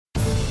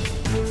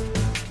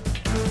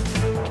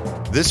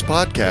This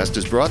podcast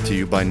is brought to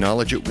you by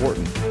Knowledge at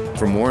Wharton.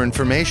 For more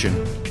information,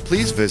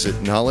 please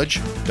visit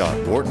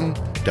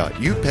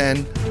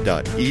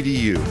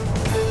knowledge.wharton.upenn.edu.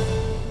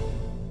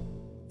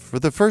 For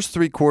the first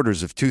 3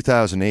 quarters of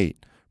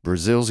 2008,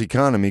 Brazil's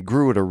economy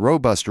grew at a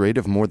robust rate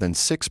of more than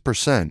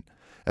 6%.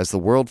 As the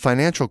world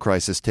financial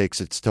crisis takes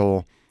its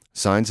toll,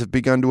 signs have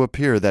begun to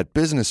appear that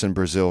business in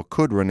Brazil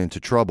could run into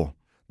trouble.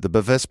 The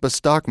Bovespa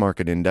stock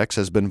market index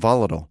has been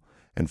volatile,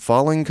 and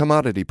falling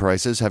commodity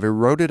prices have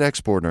eroded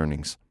export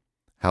earnings.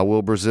 How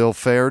will Brazil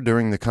fare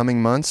during the coming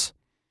months?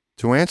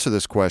 To answer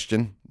this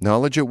question,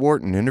 Knowledge at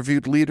Wharton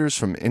interviewed leaders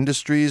from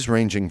industries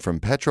ranging from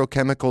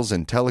petrochemicals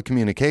and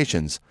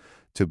telecommunications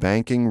to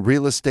banking,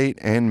 real estate,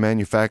 and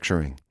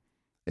manufacturing.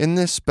 In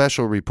this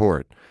special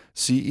report,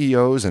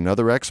 CEOs and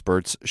other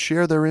experts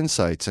share their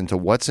insights into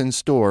what's in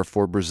store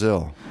for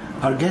Brazil.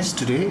 Our guest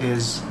today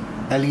is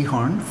Eli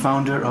Horn,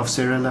 founder of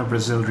Cyrela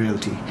Brazil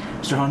Realty.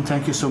 Mr. Horn,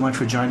 thank you so much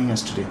for joining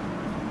us today.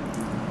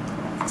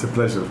 It's a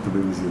pleasure to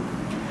be with you.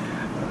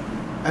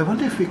 I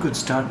wonder if we could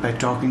start by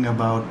talking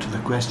about the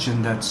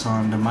question that's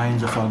on the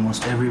minds of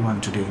almost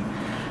everyone today,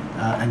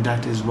 and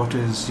that is, what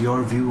is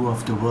your view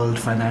of the world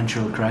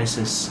financial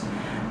crisis,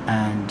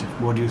 and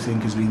what do you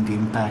think has been the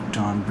impact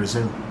on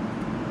Brazil?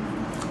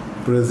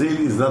 Brazil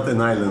is not an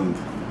island.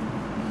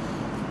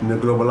 In a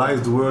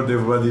globalized world,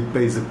 everybody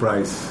pays the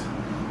price.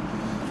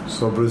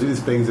 So Brazil is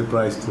paying the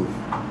price too.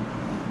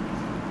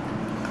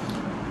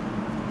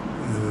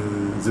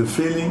 The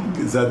feeling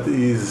that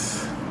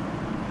is,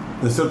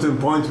 at a certain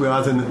point, we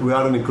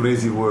are in a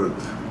crazy world,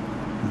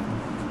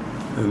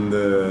 and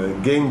the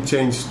game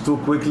changed too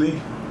quickly.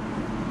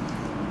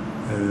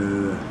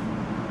 The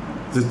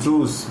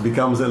truth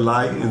becomes a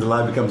lie, and the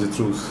lie becomes the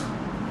truth.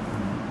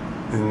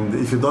 And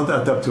if you don't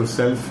adapt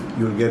yourself,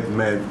 you'll get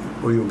mad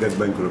or you'll get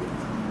bankrupt.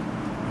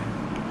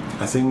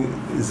 I think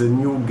the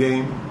new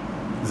game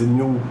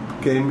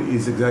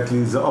is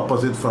exactly the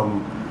opposite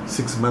from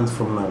 6 months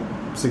from now.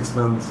 6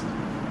 months.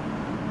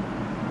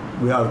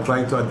 We are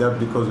trying to adapt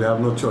because we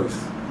have no choice.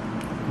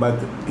 But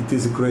it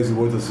is a crazy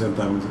world at the same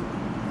time.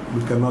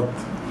 We cannot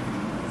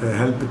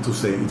help it to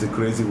say it's a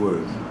crazy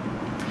world.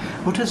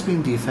 What has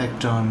been the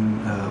effect on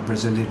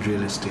Brazilian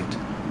real estate?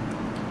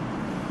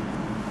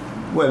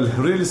 Well,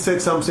 real estate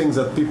is something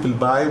that people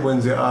buy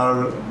when they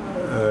are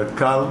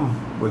calm,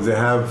 when they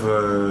have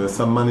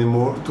some money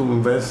more to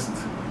invest,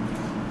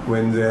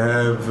 when they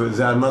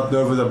are not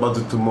nervous about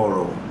the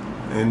tomorrow.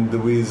 And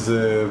with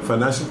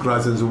financial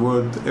crisis in the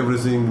world,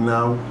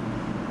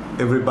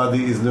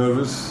 everybody is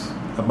nervous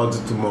about the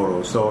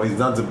tomorrow. So it's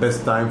not the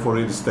best time for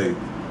real estate.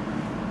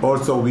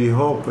 Also, we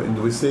hope and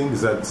we think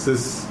that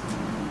this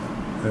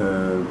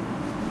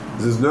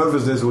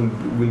nervousness will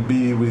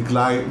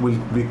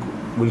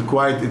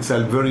quiet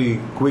itself very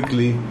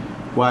quickly.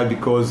 Why?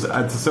 Because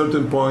at a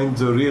certain point,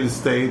 the real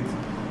estate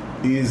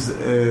is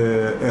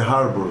a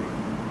harbor.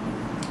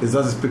 It's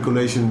not a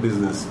speculation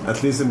business.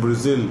 At least in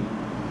Brazil,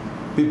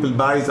 people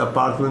buy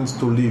apartments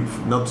to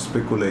live, not to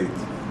speculate.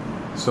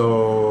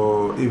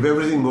 So if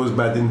everything goes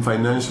bad in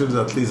financials,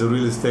 at least the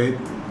real estate,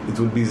 it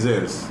will be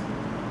theirs.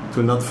 It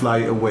will not fly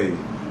away.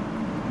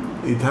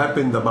 It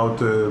happened about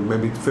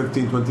maybe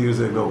 15, 20 years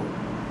ago.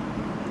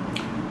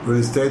 Real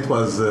estate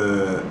was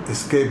a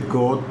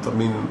scapegoat,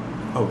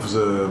 of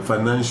the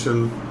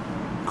financial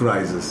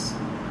crisis.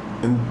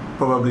 And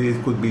probably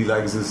it could be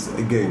like this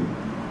again.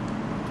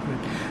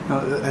 Now,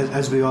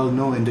 as we all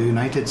know, in the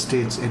United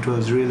States, it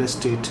was real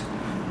estate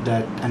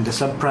and the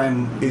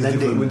subprime lending.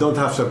 Different. We don't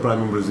have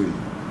subprime in Brazil.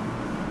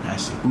 I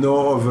see.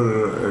 No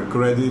over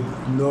credit,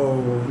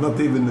 not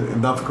even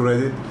enough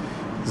credit.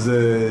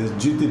 The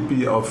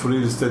GDP of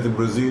real estate in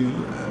Brazil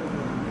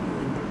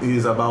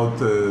is about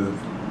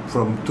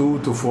from 2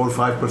 to 4,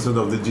 5%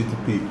 of the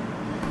GDP.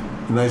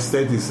 United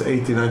States is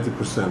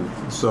 80-90%.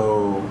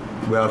 So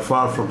we are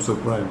far from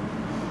subprime.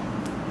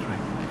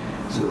 Right.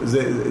 So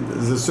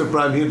the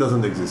subprime here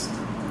doesn't exist.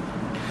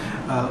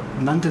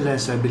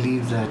 Nonetheless, I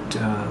believe that,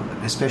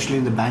 especially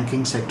in the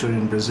banking sector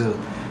in Brazil,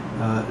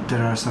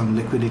 there are some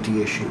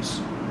liquidity issues.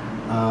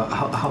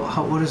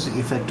 What is the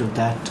effect of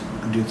that,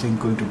 do you think,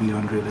 going to be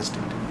on real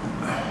estate?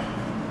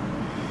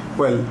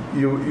 Well,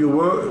 you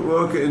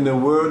work in a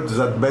world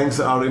that banks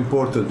are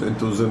important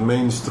into the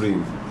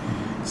mainstream.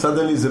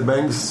 Suddenly the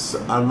banks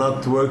are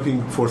not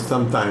working for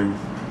some time.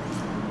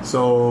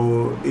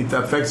 So it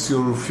affects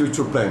your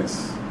future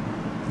plans.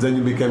 Then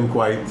you become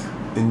quiet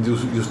and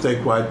you stay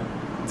quiet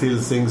till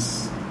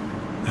things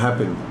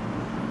happen.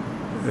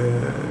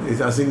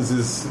 I think this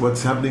is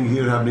what's happening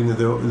here, happening in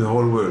the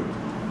whole world.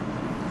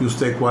 You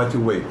stay quiet,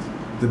 you wait.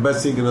 The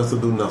best thing is not to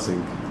do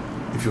nothing,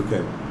 if you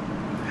can.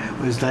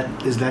 Well, is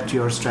that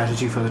your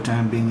strategy for the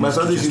time being? My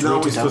strategy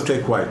now is to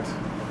stay quiet.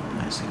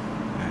 I see.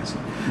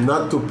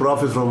 Not to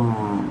profit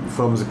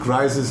from the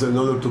crisis in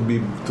order to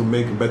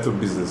make better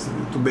business.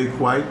 To be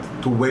quiet,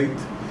 to wait,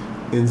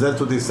 and then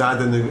to decide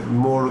in a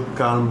more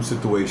calm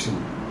situation.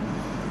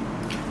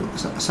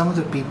 Some of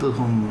the people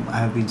whom I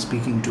have been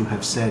speaking to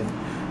have said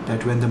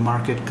that when the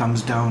market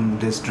comes down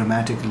this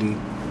dramatically,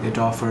 it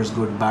offers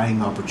good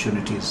buying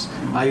opportunities.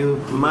 Are you?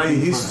 My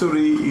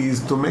history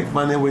is to make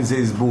money when there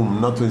is boom,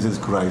 not when there is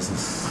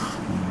crisis.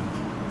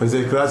 When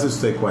there is crisis,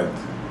 stay quiet.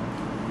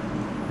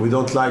 We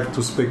don't like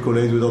to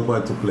speculate. We don't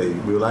want to play.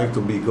 We like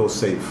to go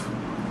safe.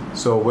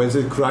 So when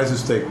there is crisis,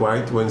 stay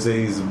quiet. When there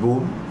is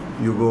boom,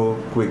 you go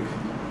quick.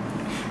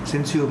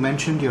 Since you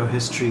mentioned your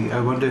history, I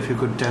wonder if you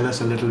could tell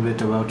us a little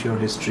bit about your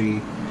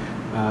history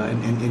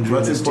in real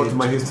What's estate. important?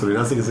 My history.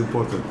 Nothing is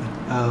important.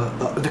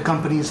 The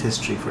company's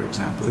history, for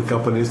example. The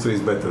company history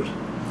is better.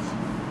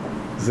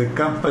 The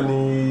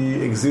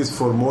company exists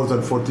for more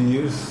than 40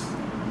 years.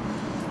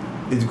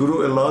 It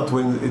grew a lot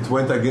when it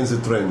went against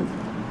the trend.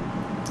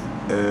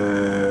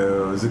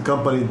 The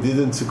company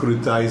didn't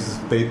securitize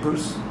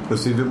papers,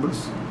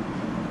 receivables.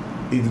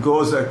 It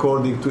goes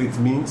according to its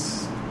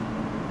means.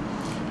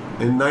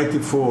 In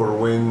 94,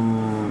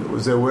 when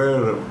there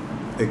were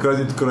a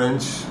credit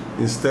crunch,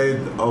 instead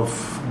of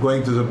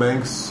going to the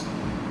banks,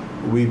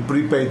 we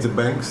prepaid the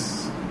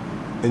banks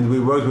and we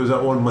worked with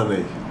our own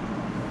money.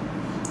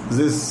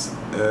 This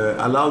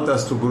allowed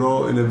us to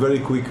grow in a very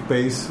quick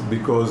pace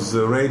because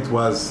the rate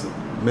was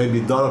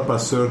maybe $1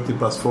 plus 30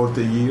 plus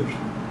 40 a year,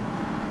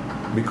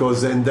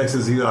 because the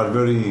indexes here are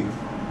very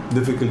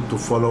difficult to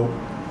follow.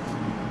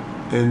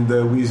 And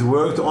we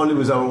worked only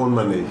with our own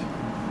money.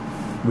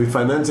 We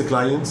finance the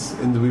clients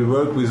and we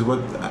work with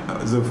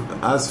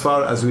as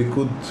far as we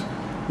could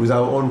with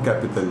our own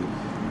capital.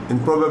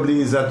 And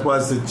probably that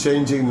was the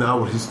changing in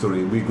our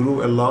history. We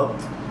grew a lot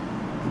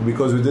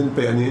because we didn't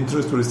pay any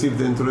interest, we received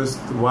the interest,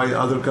 while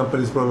other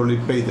companies probably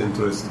paid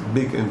interest,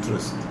 big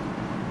interest.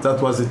 That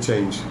was a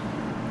change.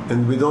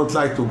 And we don't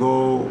like to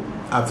go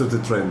after the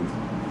trend.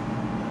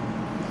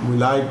 We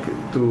like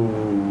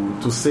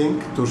to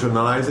think, to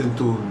journalize, and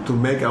to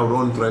make our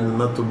own trend,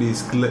 not to be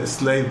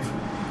slave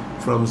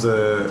from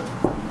the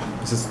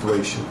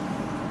situation.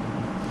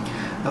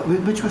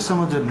 Which were some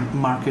of the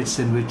markets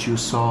in which you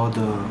saw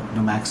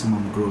the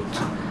maximum growth?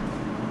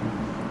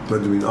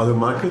 What do you mean, other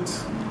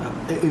markets?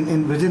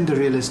 Within the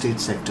real estate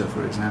sector,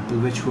 for example,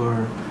 which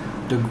were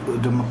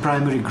the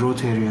primary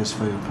growth areas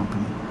for your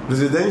company?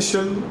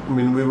 Residential, I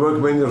mean, we work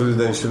mainly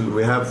residential.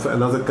 We have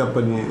another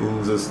company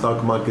in the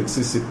stock market,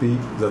 CCP,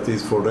 that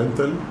is for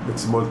rental.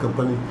 It's a small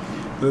company.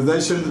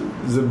 Residential,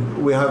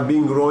 we have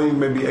been growing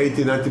maybe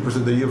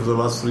 80-90% a year for the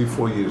last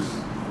 3-4 years.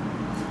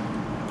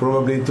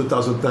 Probably in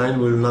 2009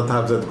 we will not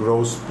have that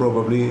growth.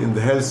 Probably in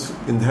the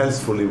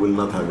healthfully will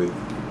not have it.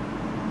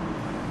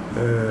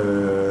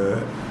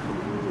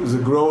 The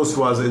growth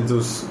was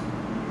into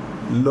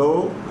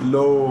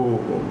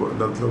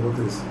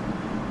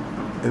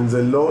in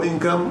the low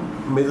income,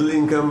 middle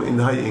income,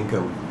 and high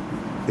income.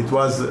 It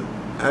was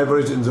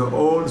average in the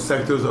all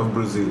sectors of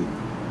Brazil.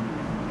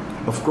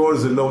 Of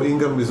course, the low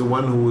income is the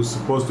one who is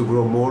supposed to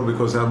grow more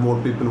because there are more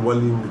people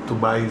willing to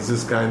buy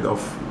this kind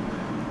of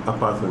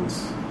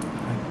apartments.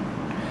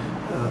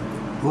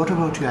 What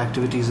about your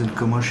activities in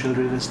commercial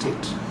real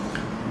estate?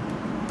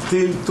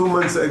 Till 2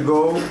 months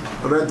ago,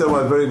 rental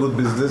was very good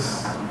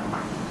business.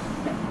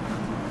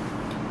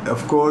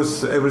 Of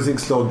course, everything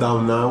slowed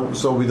down now,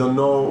 so we don't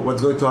know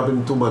what's going to happen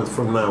in 2 months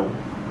from now.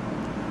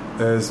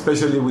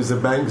 Especially with the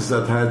banks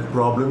that had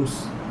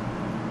problems.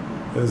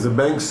 The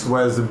banks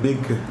were the big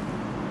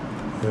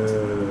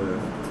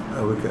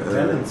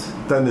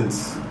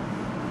tenants.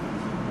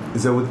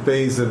 They would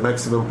pay the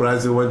maximum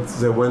price.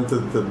 They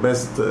wanted the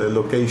best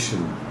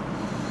location.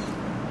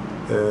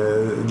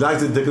 Like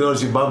the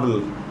technology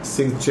bubble,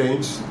 things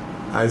change.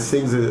 I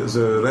think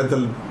the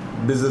rental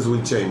business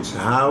will change.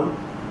 How?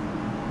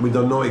 We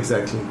don't know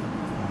exactly.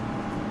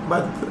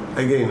 But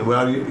again, we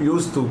are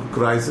used to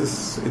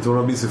crisis. It will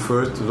not be the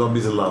first, it will not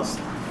be the last.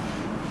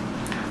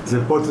 The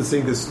important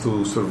thing is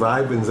to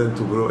survive and then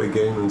to grow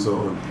again and so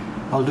on.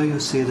 Although you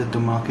say that the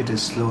market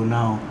is slow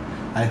now,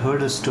 I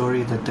heard a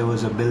story that there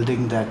was a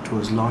building that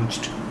was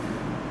launched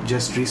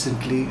just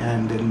recently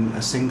and in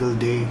a single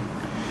day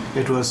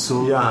it was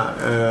sold. Yeah.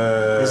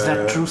 Is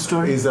that true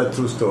story? Is that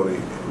true story?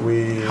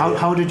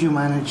 How did you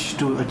manage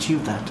to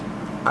achieve that?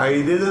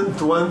 I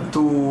didn't want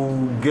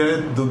to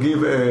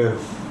give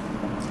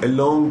a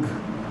long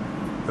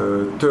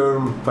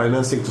term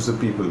financing to the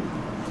people.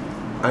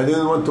 I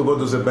didn't want to go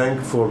to the bank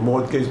for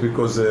mortgage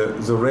because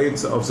the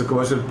rates of the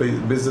commercial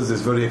business is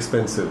very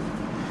expensive.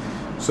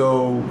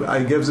 So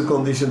I gave the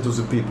condition to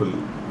the people.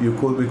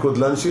 We could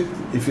launch it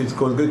if it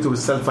could go to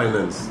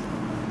self-finance.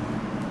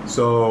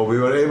 So we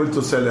were able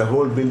to sell a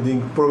whole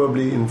building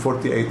probably in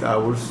 48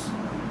 hours.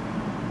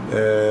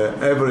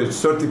 Average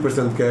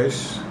 30%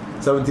 cash,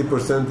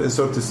 70% in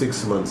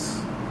 36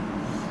 months.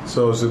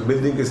 So the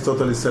building is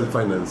totally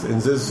self-financed. In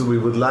this, we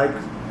would like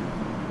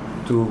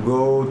to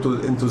go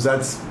into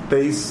that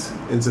space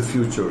in the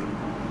future.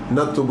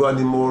 Not to go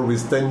anymore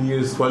with 10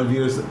 years, 12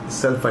 years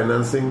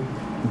self-financing.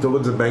 To go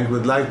to the bank,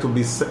 we'd like to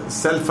be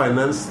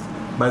self-financed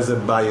by the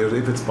buyer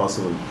if it's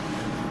possible.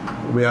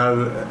 We are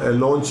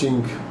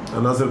launching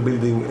another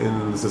building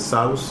in the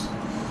south.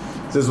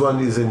 This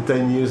one is in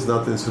 10 years,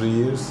 not in 3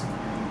 years.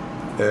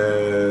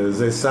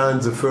 They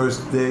signed the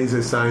first day,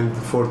 they signed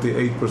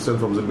 48%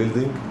 from the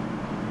building.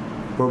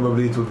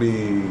 probably it will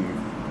be,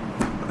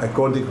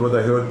 according to what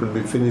I heard, will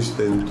be finished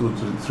in 2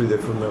 to 3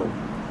 days from now.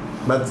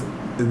 But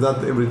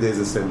not every day is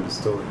the same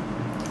story.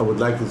 I would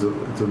like it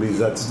to be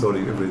that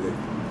story every day.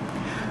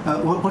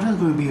 What are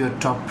going to be your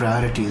top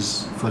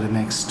priorities for the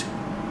next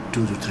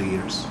 2 to 3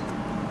 years?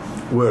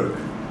 Work.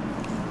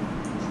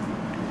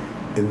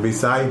 And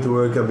beside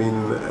work, I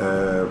mean,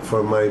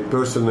 for my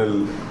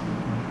personal,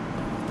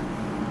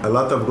 a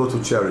lot of go to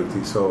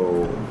charity.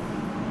 So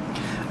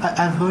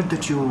I've heard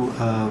that you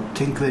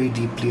think very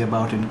deeply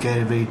about and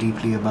care very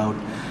deeply about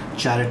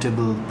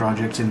charitable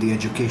projects in the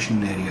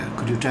education area.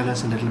 Could you tell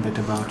us a little bit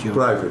about your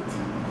private?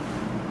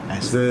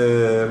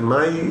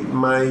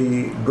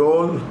 My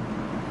goal.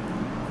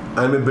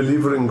 I'm a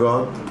believer in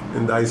God,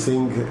 and I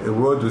think a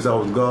world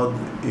without God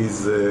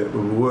is a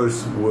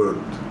worse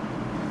world.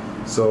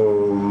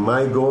 So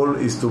my goal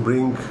is to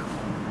bring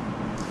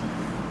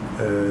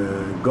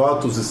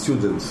God to the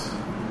students.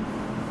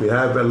 We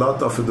have a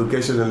lot of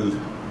educational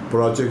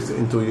projects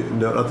into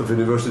a lot of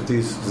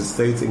universities, the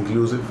states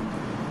inclusive,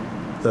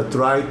 that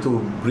try to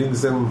bring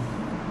them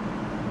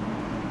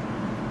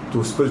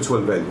to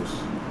spiritual values.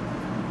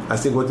 I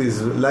think what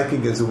is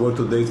lacking in the world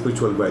today is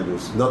spiritual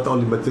values. Not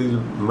only material,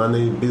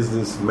 money,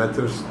 business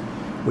matters.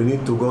 We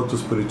need to go to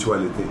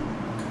spirituality.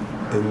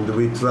 And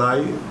we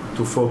try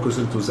to focus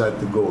into that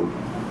goal.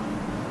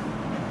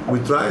 We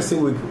try, I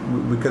think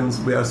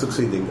we are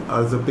succeeding.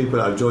 Other people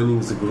are joining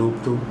the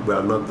group too. We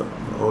are not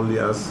only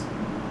us.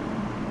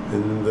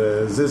 And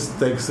this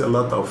takes a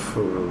lot of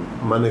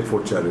money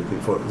for charity.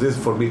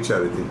 For me,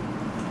 charity.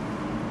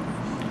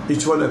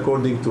 Each one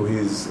according to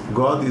his,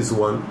 God is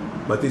one,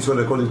 but each one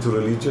according to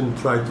religion,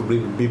 try to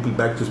bring people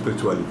back to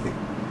spirituality.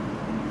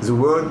 The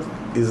word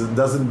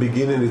doesn't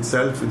begin in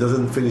itself, it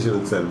doesn't finish in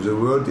itself. The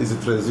word is a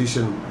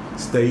transition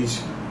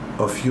stage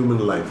of human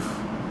life,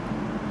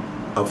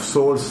 of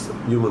soul's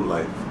human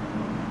life.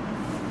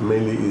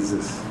 Mainly is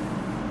this.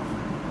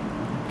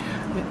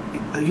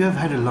 You have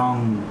had a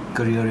long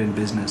career in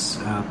business.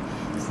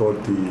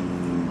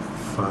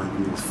 45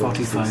 years.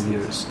 45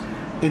 years.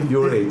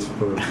 Your age,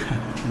 probably.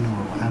 No,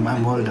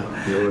 I'm older.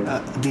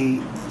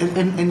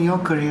 In your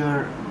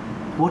career,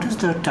 what is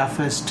the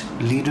toughest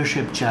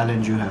leadership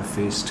challenge you have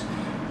faced?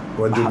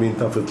 What do you mean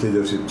toughest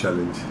leadership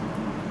challenge?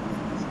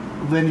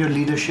 When your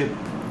leadership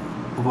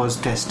was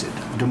tested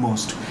the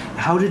most,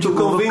 how did you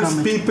convince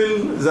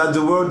people that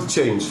the world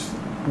changed?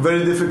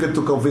 Very difficult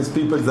to convince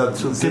people that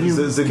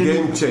the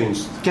game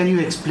changed. Can you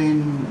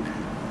explain?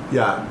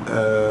 Yeah.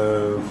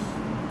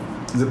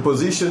 The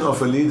position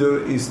of a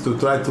leader is to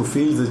try to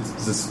feel the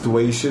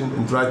situation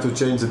and try to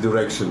change the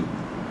direction.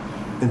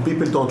 And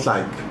people don't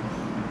like.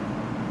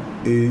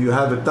 You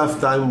have a tough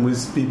time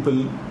with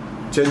people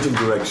changing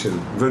direction.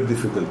 Very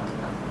difficult.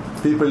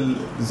 People,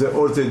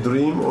 or they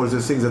dream, or they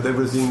think that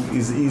everything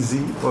is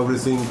easy, or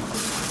everything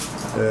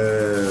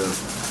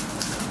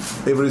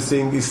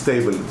is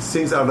stable.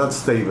 Things are not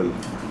stable.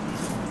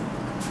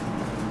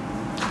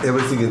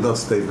 Everything is not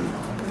stable.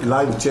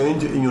 Life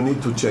change, and you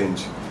need to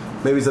change.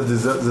 Maybe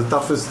the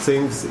toughest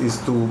things is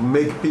to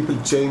make people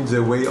change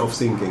their way of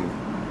thinking.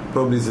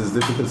 Probably there's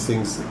difficult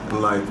things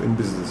in life, in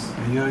business.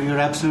 You're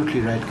absolutely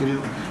right. Can you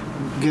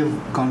give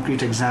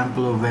concrete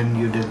example of when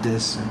you did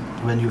this and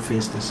when you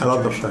faced this situation? A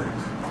lot of times.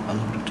 A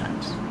lot of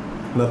times.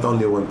 Not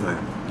only one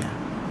time. Yeah.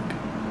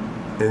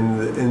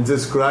 And in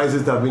this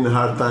crisis, it's been a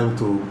hard time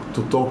to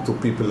talk to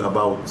people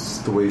about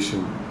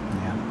situation.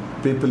 Yeah.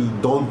 People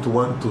don't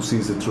want to see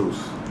the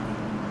truth.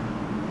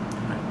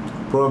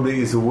 Probably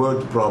it's a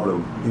world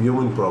problem, a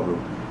human problem.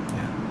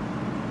 Yeah.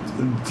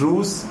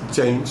 Truth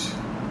change,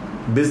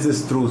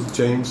 business truth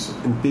change,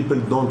 and people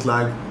don't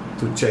like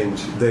to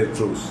change their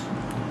truth.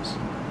 Yes.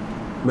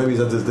 Maybe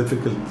that is a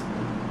difficult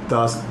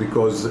task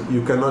because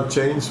you cannot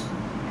change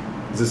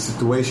the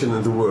situation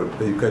in the world,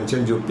 but you can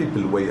change your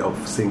people way of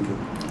thinking.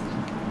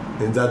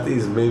 And that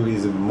is maybe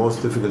the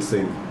most difficult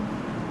thing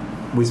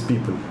with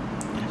people.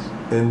 Yes.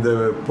 And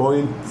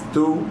point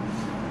 2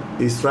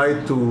 is try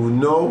to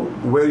know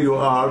where you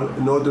are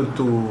in order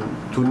to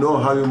know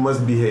how you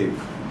must behave.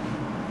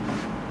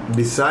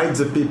 Besides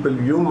the people,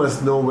 you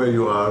must know where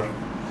you are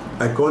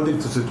according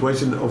to the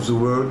situation of the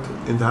world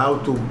and how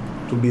to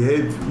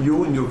behave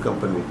you and your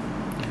company.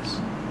 Yes.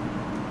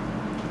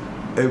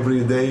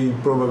 Every day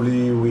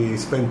probably we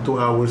spend 2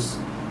 hours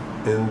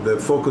in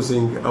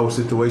focusing our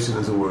situation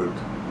in the world.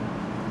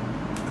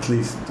 At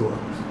least 2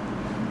 hours.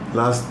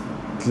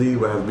 Lastly,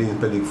 we have been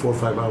spending 4 or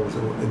 5 hours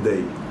a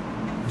day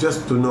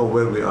just to know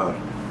where we are.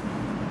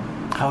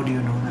 How do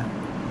you know that?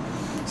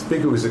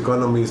 Speaking with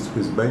economists,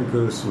 with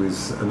bankers,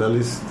 with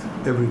analysts,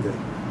 every day.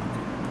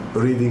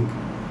 Reading.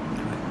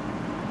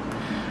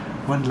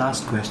 One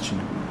last question.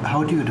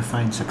 How do you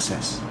define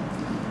success?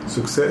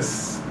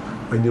 Success,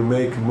 when you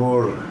make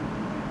more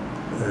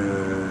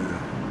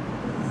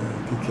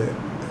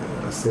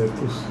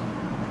acertos,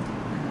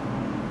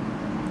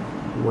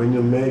 when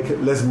you make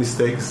less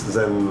mistakes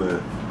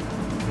than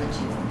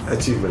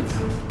achievement.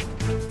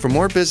 For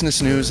more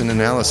business news and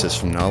analysis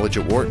from Knowledge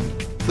at Wharton,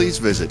 please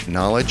visit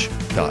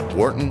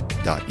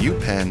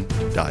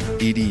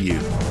knowledge.wharton.upenn.edu.